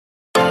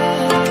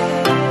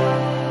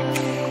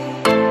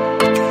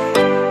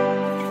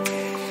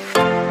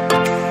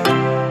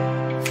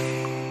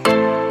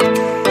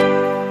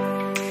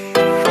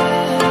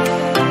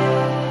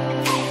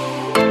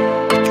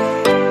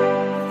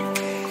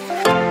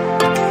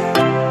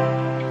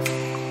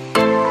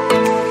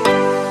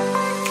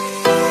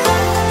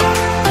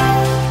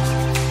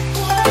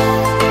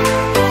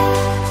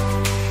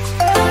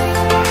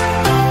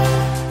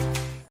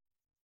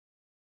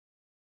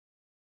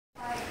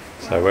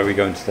we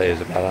going today,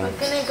 Isabella? We're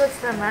gonna go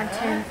to the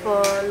mountain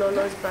for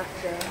Lolo's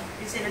birthday.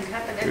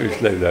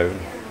 Who's Lolo?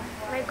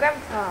 My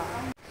grandpa.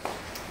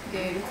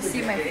 Going to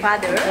see my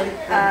father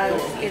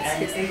as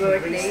it's his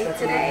birthday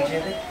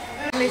today.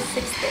 Only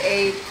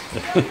 68.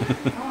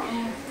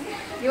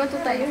 You want to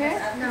tie your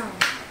hair? No.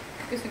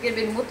 Because you get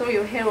in motor,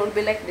 your hair will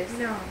be like this.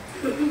 No.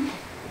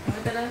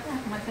 It's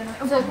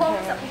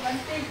okay.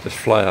 Just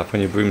fly up on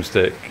your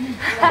broomstick.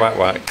 Whack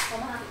whack.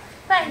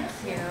 Thank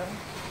you.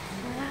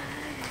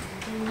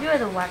 You're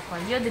the whack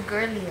one. You're the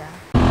girlier.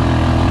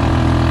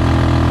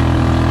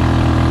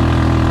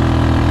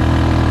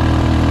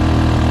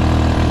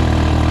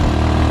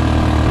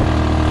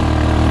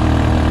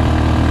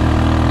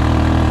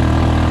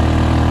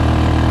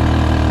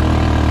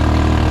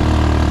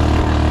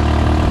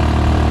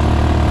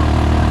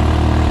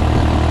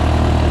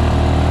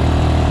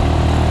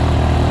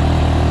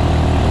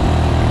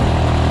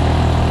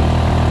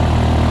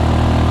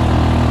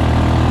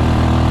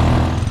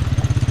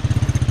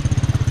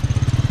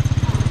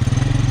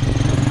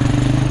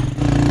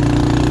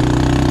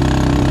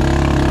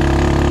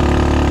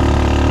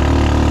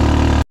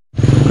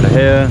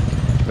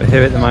 We're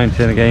here at the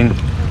mountain again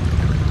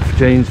for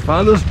Jane's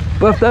father's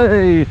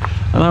birthday,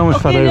 and I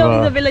almost fell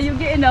over. Isabella, you're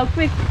getting out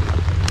quick.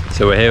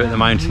 So we're here at the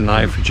mountain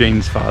now for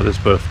Jane's father's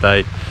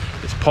birthday.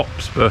 It's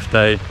Pop's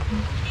birthday.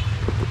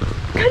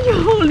 Can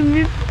you hold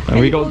me? And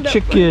we got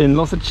chicken,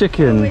 lots of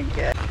chicken. Oh my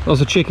God.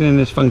 Lots of chicken in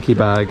this funky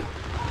bag.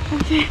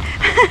 Okay.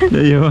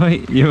 Are you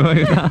alright? You alright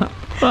with that?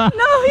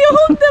 No, you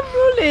hold them,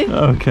 Rolly.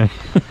 Okay.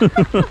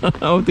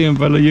 Hold the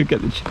umbrella, you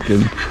get the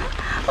chicken.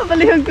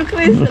 Pabalihog ko,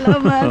 Chris.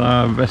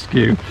 Salamat.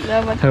 Rescue.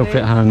 Salamat, Help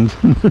Chris. it hand.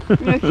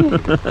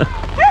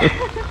 Okay.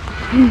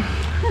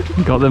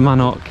 Got the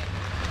manok.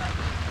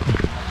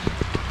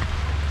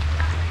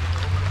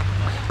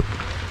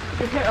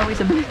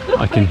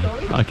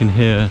 I can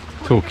hear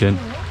talking.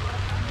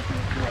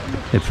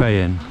 They're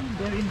praying.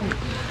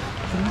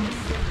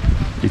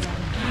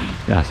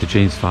 Yeah, so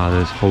Jane's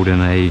father's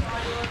holding a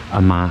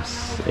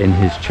mass in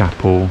his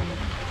chapel.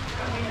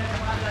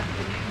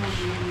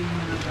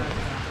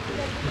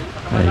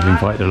 They've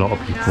invited a lot of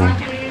people.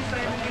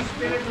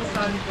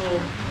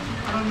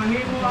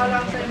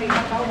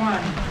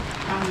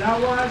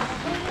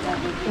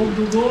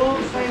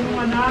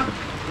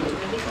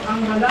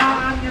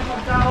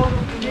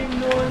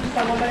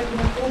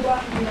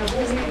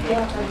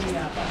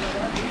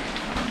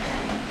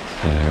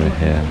 Yeah, we're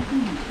here.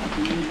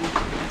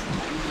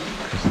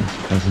 Christmas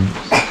presents.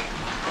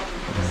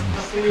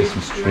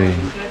 Christmas tree.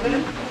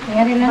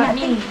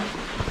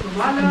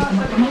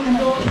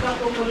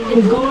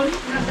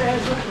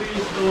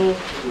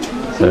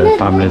 So the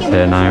family's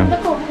here now.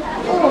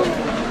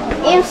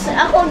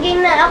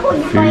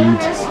 Food.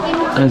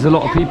 There's a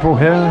lot of people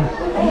here.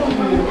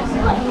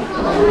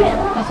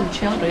 Lots of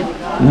children.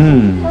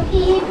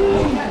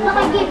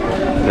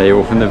 They're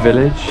all from the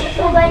village.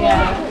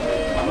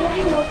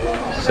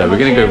 So we're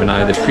going to go over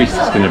now. The priest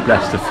is going to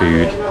bless the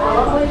food.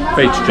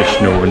 Very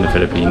traditional in the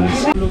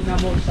Philippines.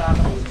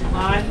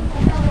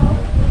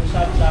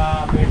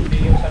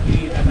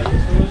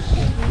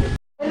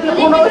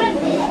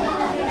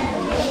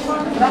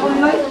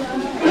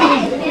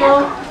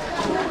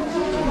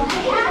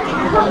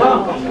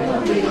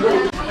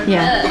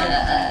 Yeah.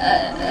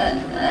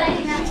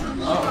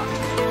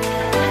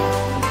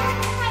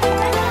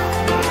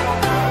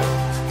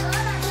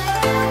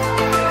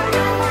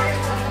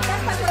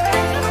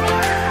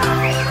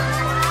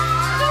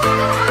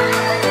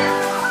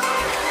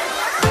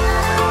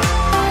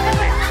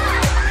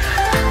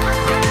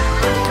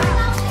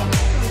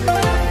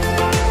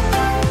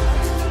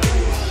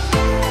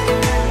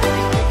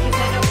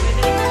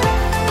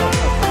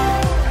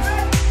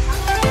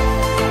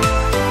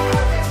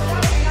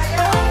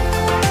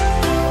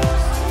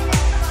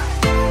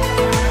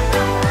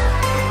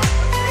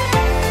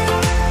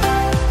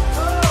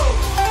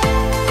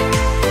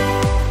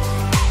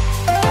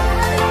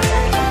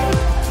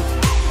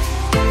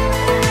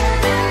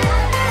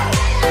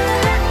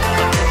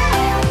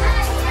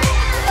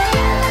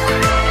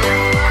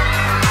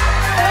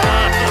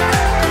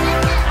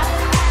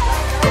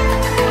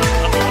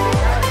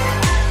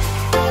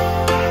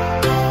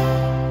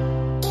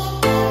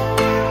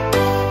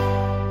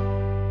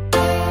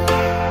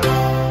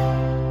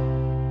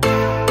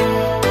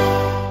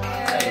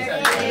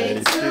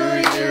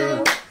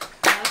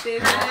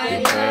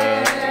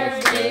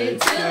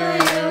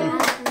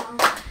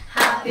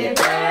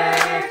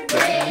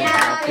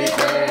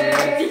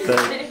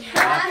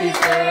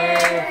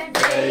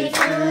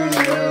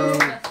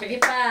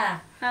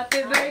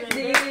 Happy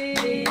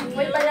birthday!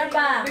 Uy, pala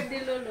pa!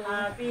 Birthday, Lolo!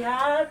 Happy,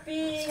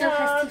 happy, Still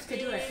has happy to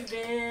do it.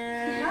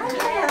 birthday!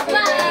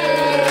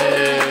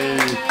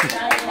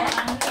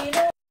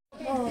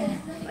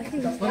 I think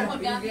that's the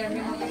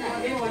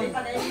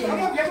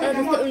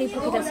only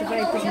puppy that's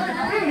very pretty.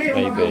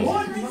 Maybe.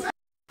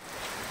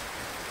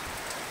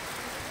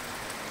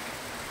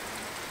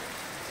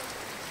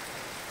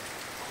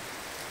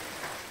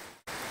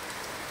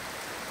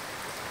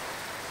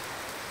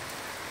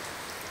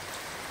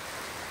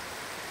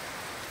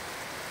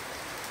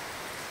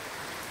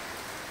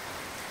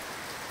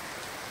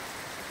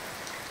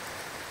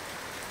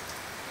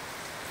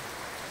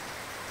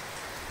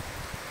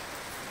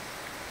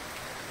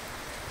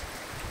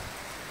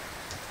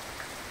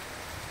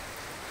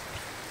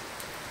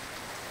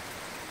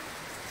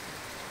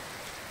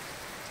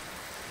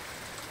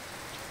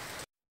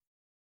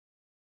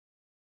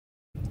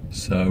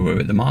 So we're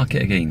at the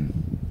market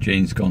again.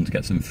 Jane's gone to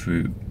get some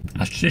fruit.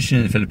 As tradition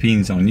in the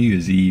Philippines, on New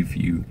Year's Eve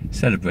you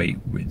celebrate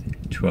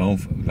with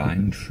 12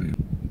 round fruit.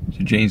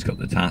 So Jane's got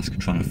the task of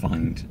trying to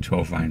find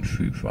 12 round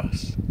fruit for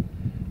us.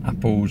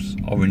 Apples,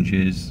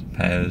 oranges,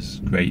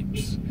 pears,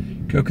 grapes,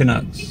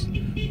 coconuts,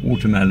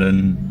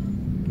 watermelon,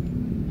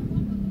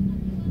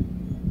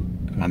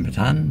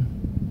 rambutan,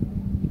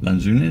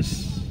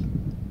 lanzunis,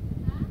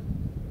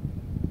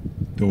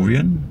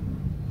 durian,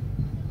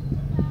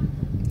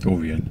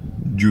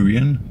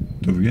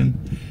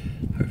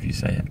 however you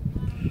say it.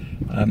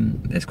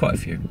 There's quite a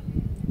few.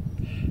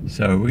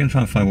 So we're going to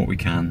try and find what we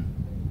can.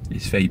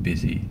 It's very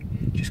busy.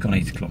 Just gone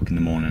 8 o'clock in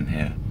the morning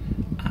here,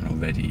 and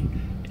already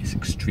it's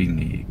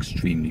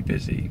extremely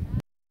busy.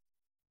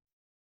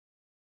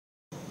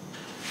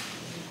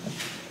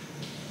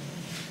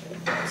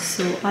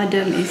 So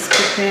Adam is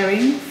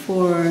preparing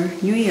for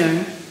New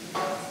Year.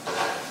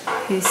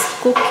 He's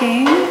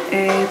cooking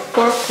a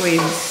pork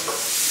ribs.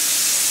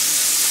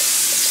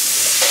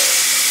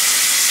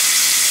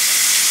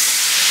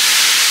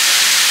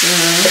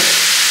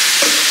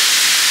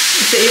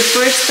 Is it your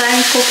first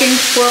time cooking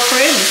pork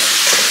ribs?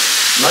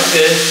 Like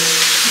this,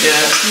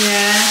 yeah.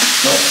 Yeah.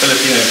 Not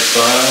Filipino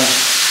style.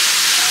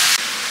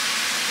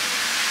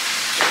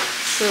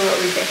 So what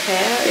we got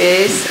here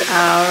is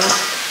our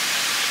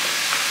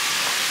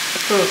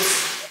fruits.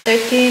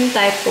 13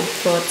 type of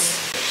fruits.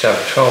 So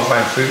 12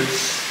 round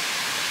fruits,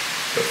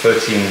 got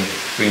 13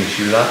 green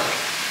shulak.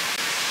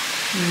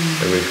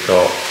 So we've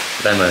got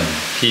lemon,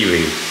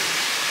 kiwi,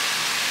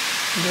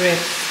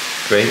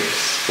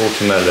 grapes,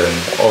 watermelon,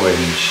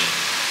 orange,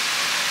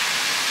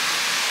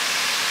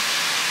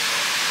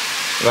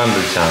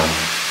 rambutan,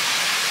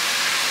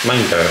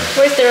 mango.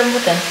 Where's the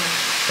rambutan?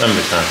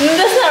 Rambutan.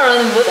 That's not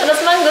rambutan,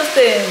 that's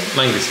mangosteen.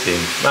 Mangosteen,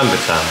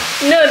 rambutan.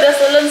 No, that's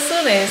the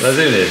lanzunis.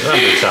 Lazunis,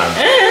 rambutan.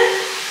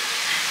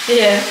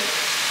 Yeah.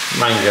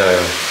 Mango,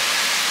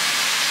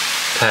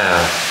 pear,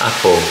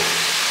 apple.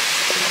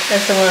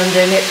 There's someone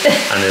underneath.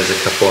 And there's a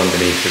couple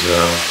underneath as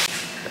well.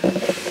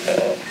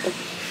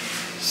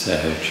 So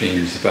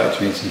James is about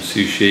to make some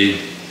sushi.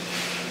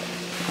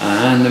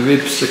 And the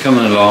ribs are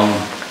coming along.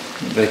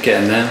 They're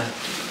getting there.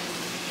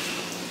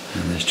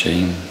 And there's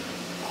Jane.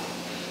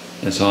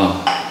 There's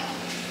our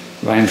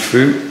round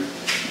fruit.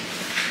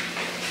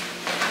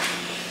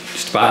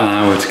 Just about an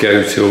hour to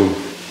go till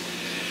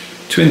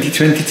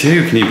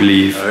 2022, can you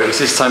believe? It was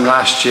this time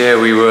last year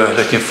we were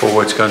looking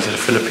forward to going to the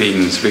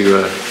Philippines. We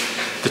were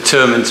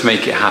determined to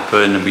make it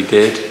happen, and we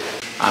did.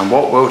 And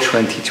what will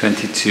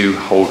 2022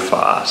 hold for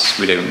us?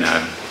 We don't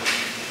know.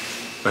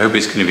 We hope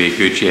it's going to be a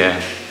good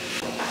year.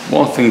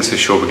 One thing's for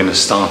sure, we're going to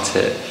start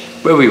it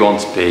where we want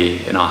to be,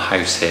 in our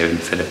house here in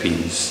the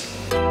Philippines.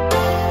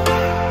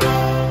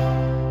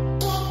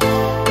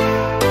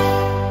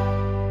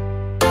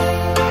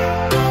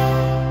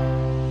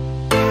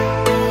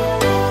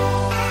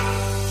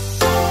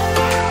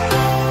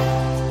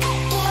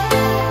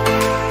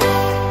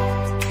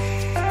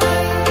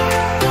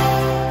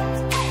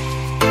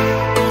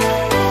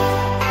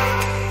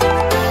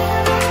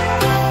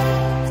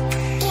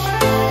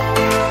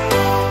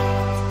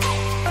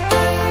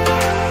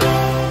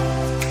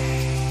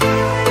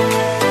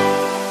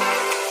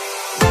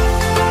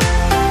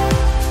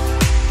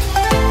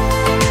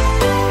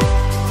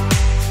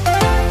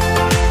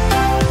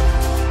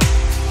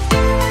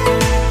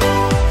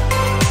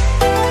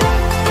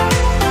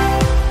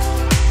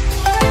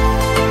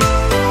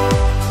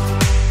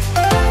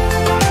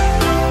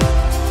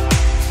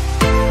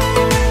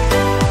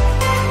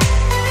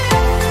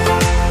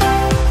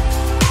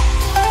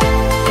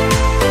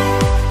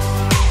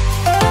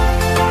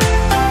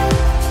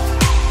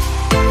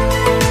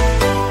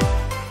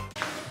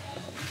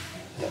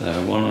 So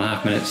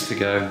 1.5 minutes to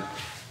go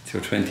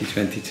till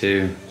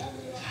 2022.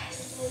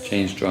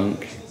 Jane's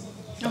drunk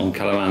on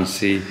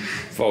calamansi,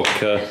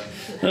 vodka.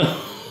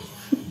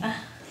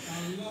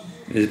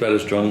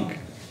 Isabella's drunk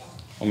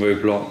on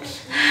Roblox.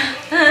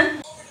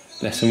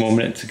 Less than 1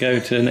 minute to go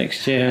to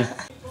next year.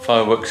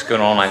 Fireworks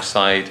going on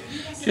outside,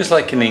 just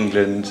like in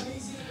England.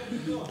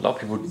 A lot of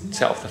people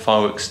set off the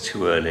fireworks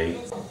too early.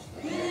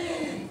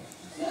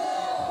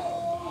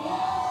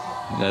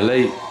 They're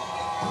late.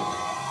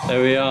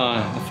 There we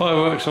are, the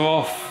fireworks are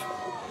off.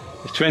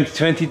 It's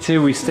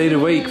 2022, we stayed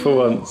awake for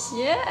once.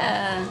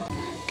 Yeah.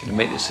 Gonna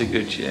make this a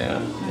good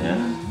year,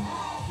 yeah.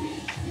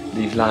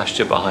 Leave last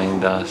year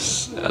behind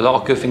us. A lot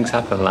of good things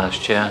happened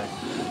last year,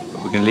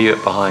 but we're gonna leave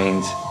it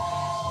behind,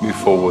 move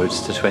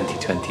forwards to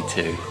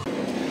 2022.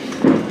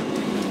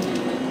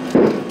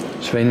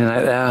 It's raining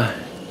out there.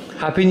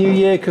 Happy New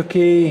Year,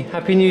 Cookie.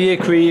 Happy New Year,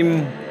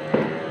 Cream.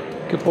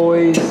 Good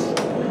boys.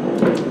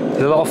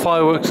 There's a lot of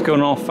fireworks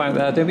going off out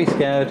there, don't be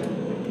scared.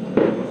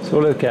 It's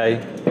all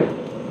okay.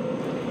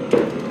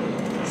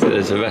 So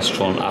there's a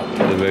restaurant up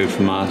the road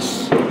from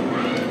us.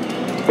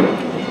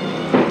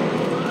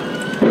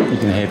 You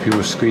can hear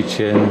people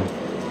screeching.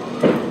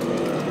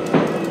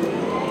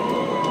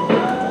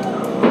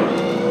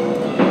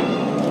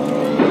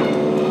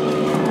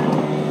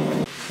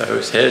 So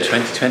it's here,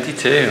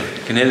 2022.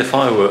 You can hear the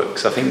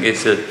fireworks. I think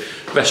it's the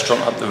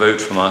restaurant up the road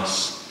from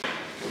us.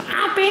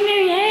 Happy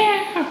New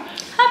Year!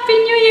 Happy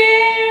New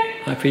Year!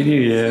 Happy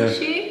New Year.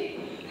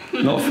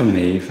 Sushi? Not for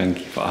me, thank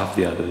you, but I'll have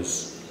the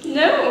others.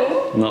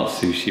 No. Not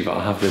sushi, but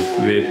I'll have the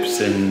ribs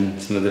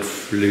and some of the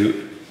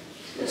fruit.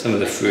 Some of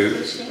the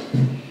fruit.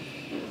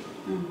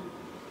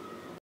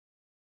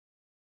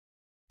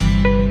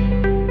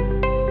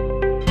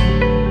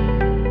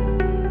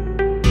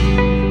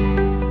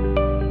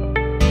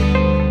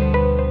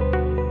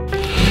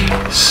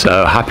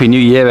 So, Happy New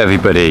Year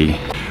everybody.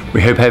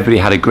 We hope everybody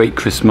had a great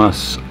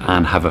Christmas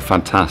and have a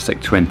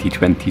fantastic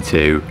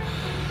 2022.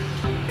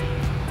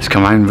 It's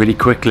come around really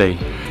quickly.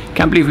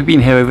 Can't believe we've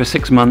been here over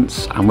 6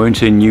 months and we're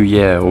into a new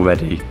year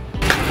already.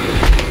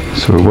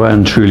 So we're well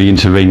and truly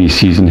into rainy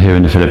season here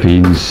in the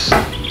Philippines.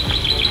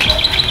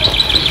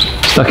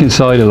 Stuck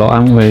inside a lot,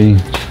 haven't we?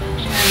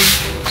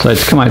 So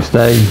to come out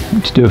today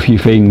to do a few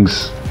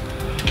things.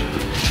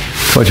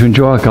 Try to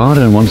enjoy our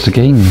garden once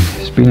again.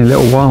 It's been a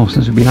little while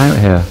since we've been out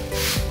here.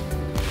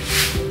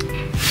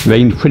 It's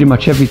rained pretty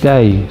much every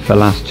day for the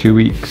last 2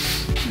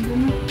 weeks.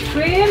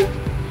 Cream?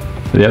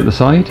 Are they out the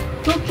side?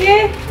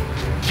 Okay.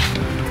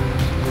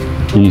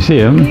 Can you see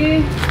them?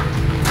 Yeah.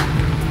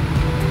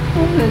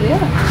 Oh,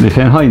 yeah. They're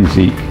playing hide and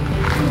seek. They're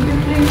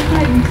playing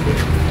hide and seek.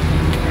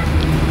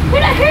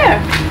 We're not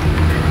here.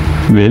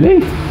 Really?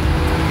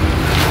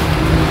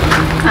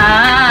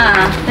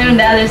 Ah, they're on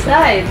the other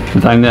side.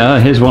 Down there,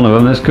 here's one of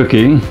them, there's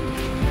Cookie.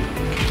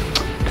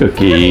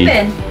 Cookie.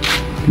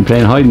 Been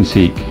playing hide and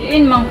seek.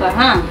 In Mangka,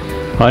 huh?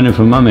 Hiding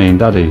from Mummy and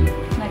Daddy.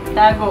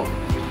 Nagtago.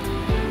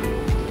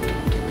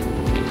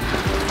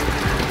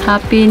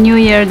 Happy New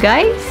Year,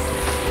 guys.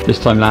 This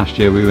time last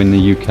year we were in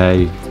the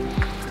UK.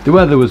 The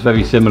weather was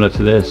very similar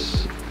to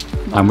this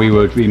and we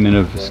were dreaming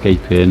of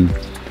escaping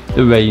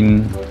the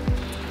rain,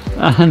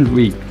 and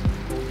we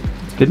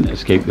didn't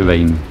escape the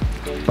rain,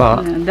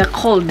 but The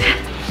cold.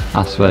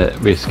 that's where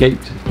we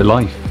escaped the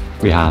life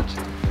we had.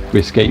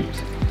 We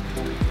escaped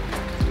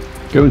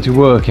going to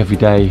work every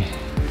day.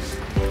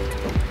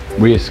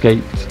 We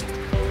escaped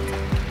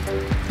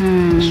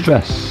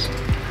stress.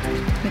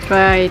 We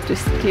try to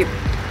skip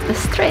the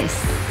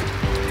stress.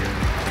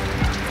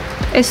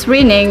 It's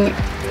raining.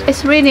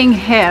 It's raining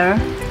here.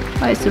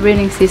 Oh, it's the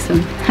raining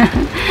season,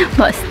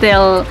 but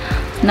still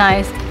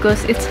nice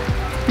because it's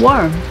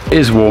warm. It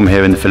is warm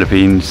here in the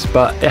Philippines,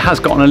 but it has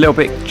gotten a little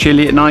bit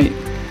chilly at night,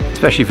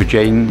 especially for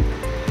Jane.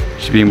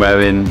 She's been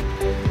wearing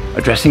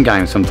a dressing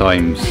gown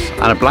sometimes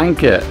and a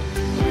blanket.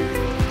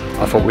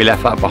 I thought we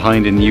left that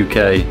behind in the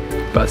UK,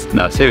 but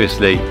no,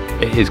 seriously,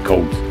 it is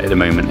cold at the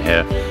moment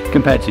here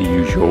compared to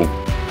usual.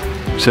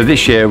 So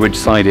this year we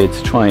decided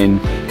to try and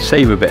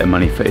save a bit of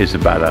money for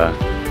Isabella,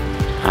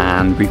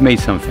 and we've made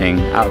something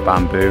out of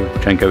bamboo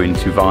which I'm going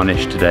to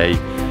varnish today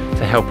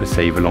to help us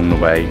save along the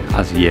way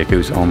as the year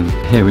goes on.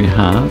 Here we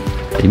have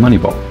a money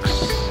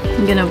box.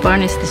 I'm gonna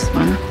varnish this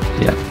one.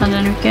 Yeah. And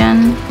then we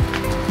can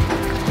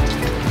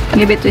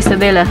give it to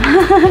Isabella.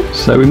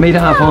 So we made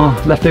it out of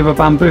our leftover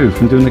bamboo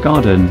from doing the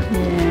garden.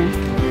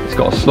 Yeah. It's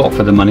got a slot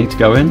for the money to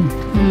go in.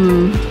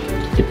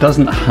 It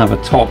doesn't have a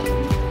top.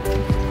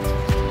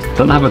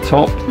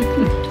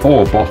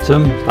 Or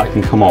bottom that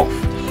can come off.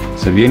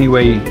 So the only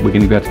way we're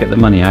going to be able to get the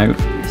money out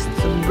Just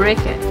to break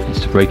it. is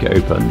to break it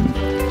open.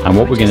 And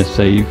what we're going to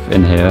save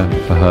in here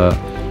for her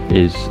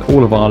is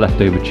all of our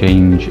leftover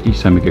change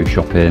each time we go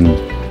shopping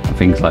and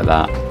things like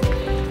that.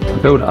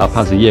 And build it up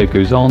as the year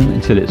goes on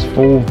until it's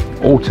full,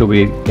 or till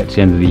we get to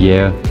the end of the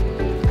year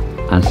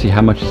and see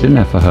how much is in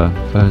there for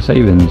her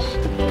savings.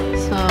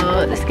 So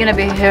it's gonna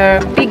be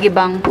her piggy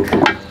bank.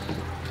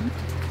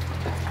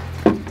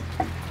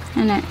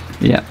 Isn't it?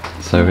 Yeah,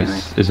 so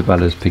it's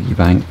Isabella's piggy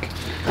bank.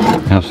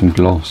 We have some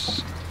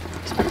gloss.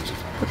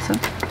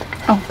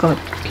 Oh god.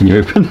 Can you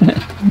open it?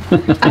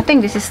 I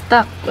think this is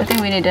stuck. I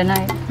think we need a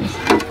knife.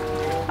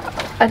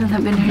 I don't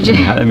have energy.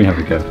 Let me have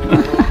a go.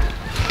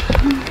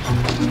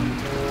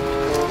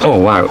 Oh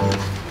wow.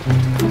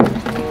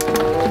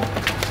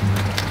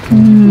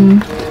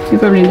 You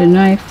probably need a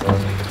knife.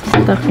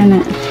 Stuck in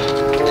it.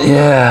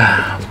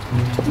 Yeah.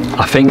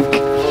 I think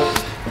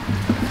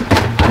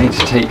I need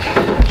to take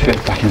a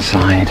trip back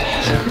inside.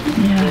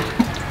 Yeah.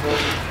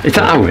 It's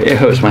ow, it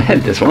hurts my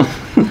head, this one.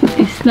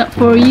 It's not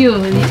for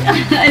you.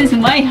 It's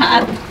my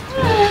hat.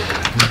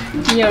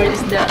 Yours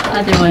is the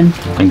other one.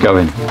 I'm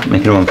going,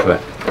 make it on for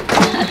it.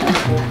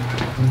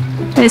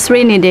 It's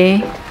rainy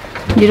day.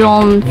 You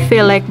don't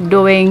feel like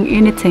doing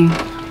anything.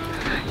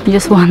 You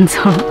just want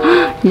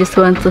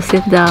to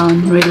sit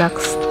down,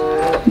 relax,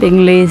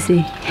 being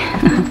lazy.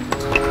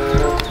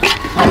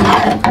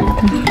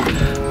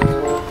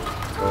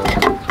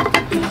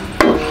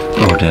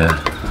 Oh dear.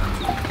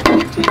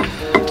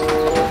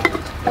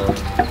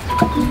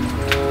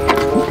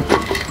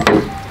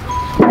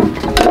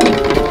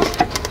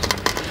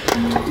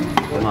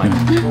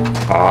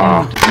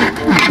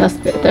 That's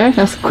better.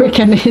 That's quick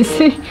and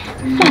easy.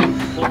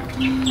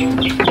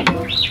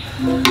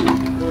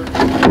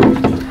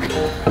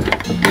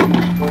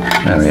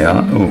 There we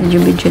are. Oh. Did you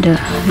beat the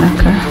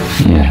lacquer?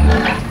 Yeah.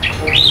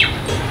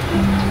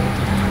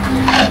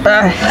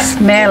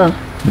 Smell.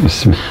 It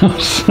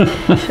smells.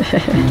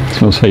 It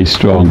smells very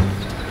strong.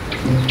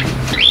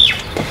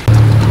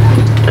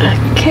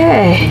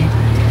 Okay.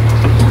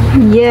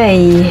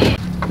 Yay.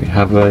 We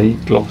have a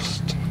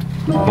glossed,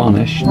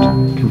 varnished,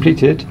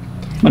 completed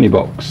money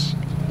box.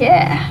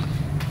 Yeah.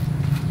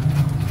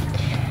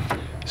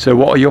 So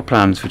what are your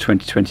plans for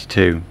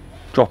 2022?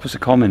 Drop us a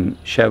comment,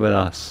 share with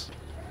us.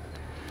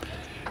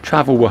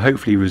 Travel will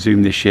hopefully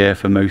resume this year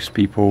for most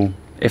people,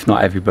 if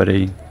not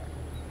everybody.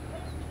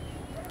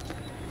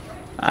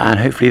 And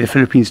hopefully the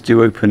Philippines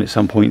do open at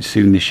some point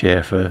soon this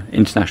year for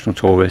international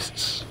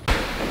tourists.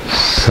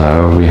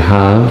 So we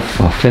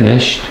have our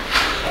finished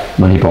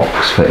money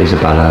box for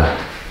Isabella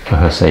for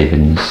her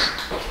savings.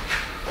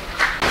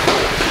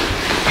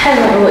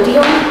 Hello, what do you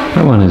want?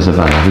 Come on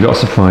Isabella, we've got a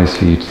surprise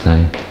for you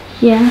today.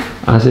 Yeah.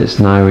 As it's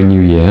now a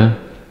new year,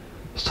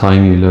 it's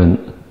time you learnt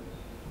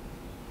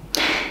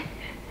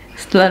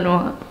Learn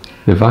what?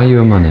 the value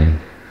of money.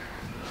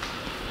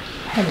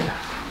 Hello.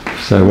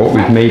 So what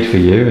we've made for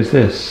you is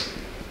this.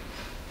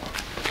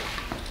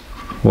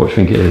 What do you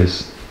think it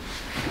is?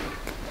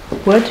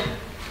 Wood.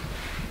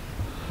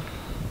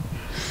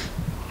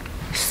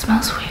 It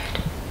smells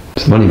weird.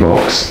 It's a money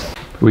box.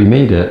 We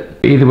made it.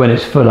 Either when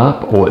it's full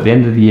up or at the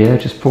end of the year,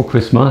 just before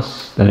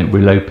Christmas, then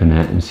we'll open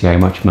it and see how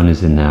much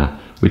money's in there.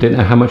 We don't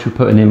know how much we're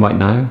putting in right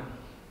now,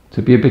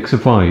 so it'll be a big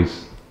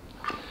surprise.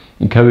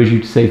 Encourage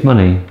you to save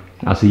money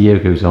as the year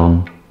goes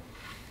on.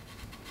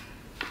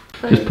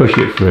 Just push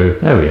it through.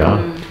 There we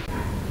are.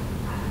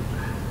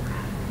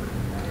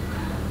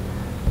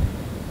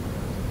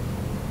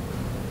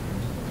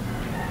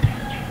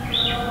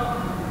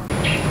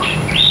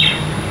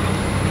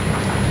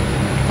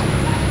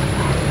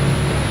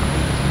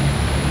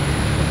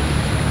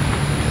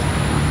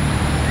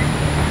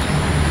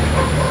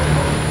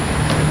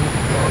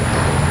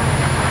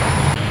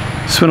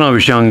 So when I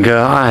was younger,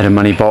 I had a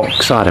money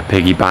box, I had a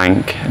piggy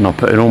bank, and I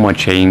put in all my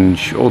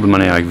change, all the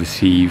money I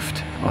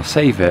received. I'll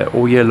save it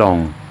all year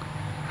long.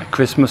 At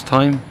Christmas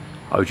time,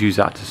 I would use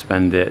that to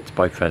spend it to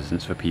buy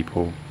presents for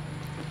people.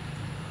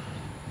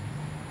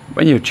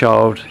 When you're a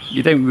child,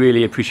 you don't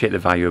really appreciate the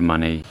value of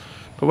money.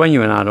 But when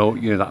you're an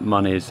adult, you know that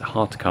money is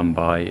hard to come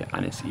by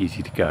and it's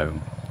easy to go.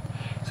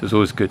 So it's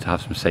always good to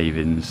have some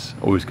savings,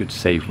 always good to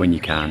save when you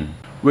can.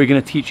 We're going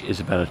to teach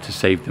Isabella to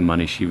save the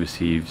money she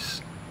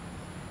receives,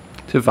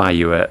 to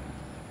value it.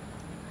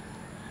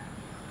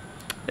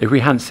 If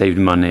we hadn't saved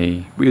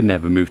money, we would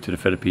never move to the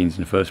Philippines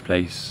in the first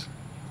place.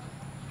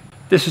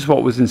 This is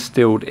what was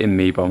instilled in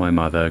me by my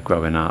mother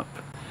growing up,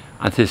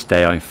 and to this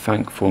day I'm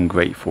thankful and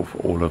grateful for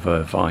all of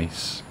her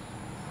advice.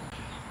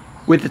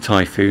 With the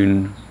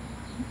typhoon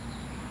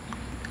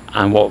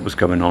and what was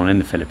going on in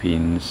the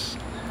Philippines,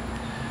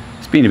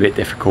 it's been a bit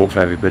difficult for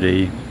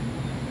everybody.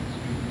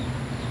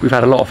 We've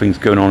had a lot of things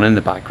going on in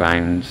the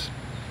background,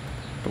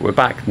 but we're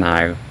back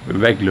now with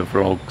regular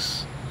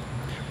vlogs.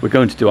 We're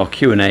going to do our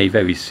Q&A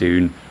very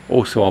soon,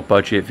 also our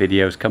budget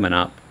videos coming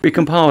up. We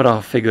compiled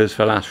our figures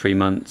for the last 3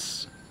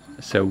 months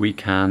so we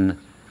can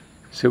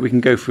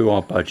go through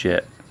our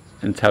budget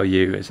and tell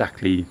you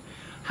exactly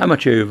how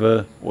much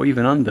over or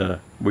even under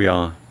we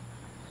are.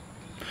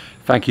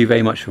 Thank you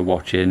very much for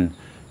watching.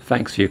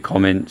 Thanks for your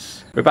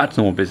comments. We're back to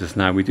normal business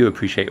now. We do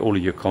appreciate all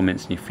of your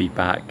comments and your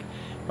feedback.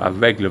 We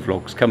have regular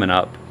vlogs coming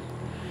up.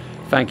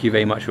 Thank you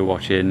very much for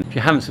watching. If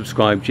you haven't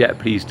subscribed yet,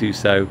 please do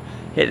so.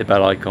 Hit the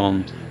bell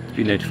icon to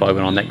be notified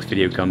when our next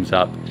video comes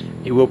up.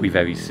 It will be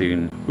very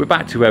soon. We're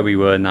back to where we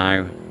were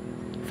now.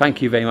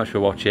 Thank you very much for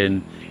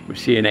watching. We'll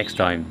see you next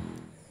time.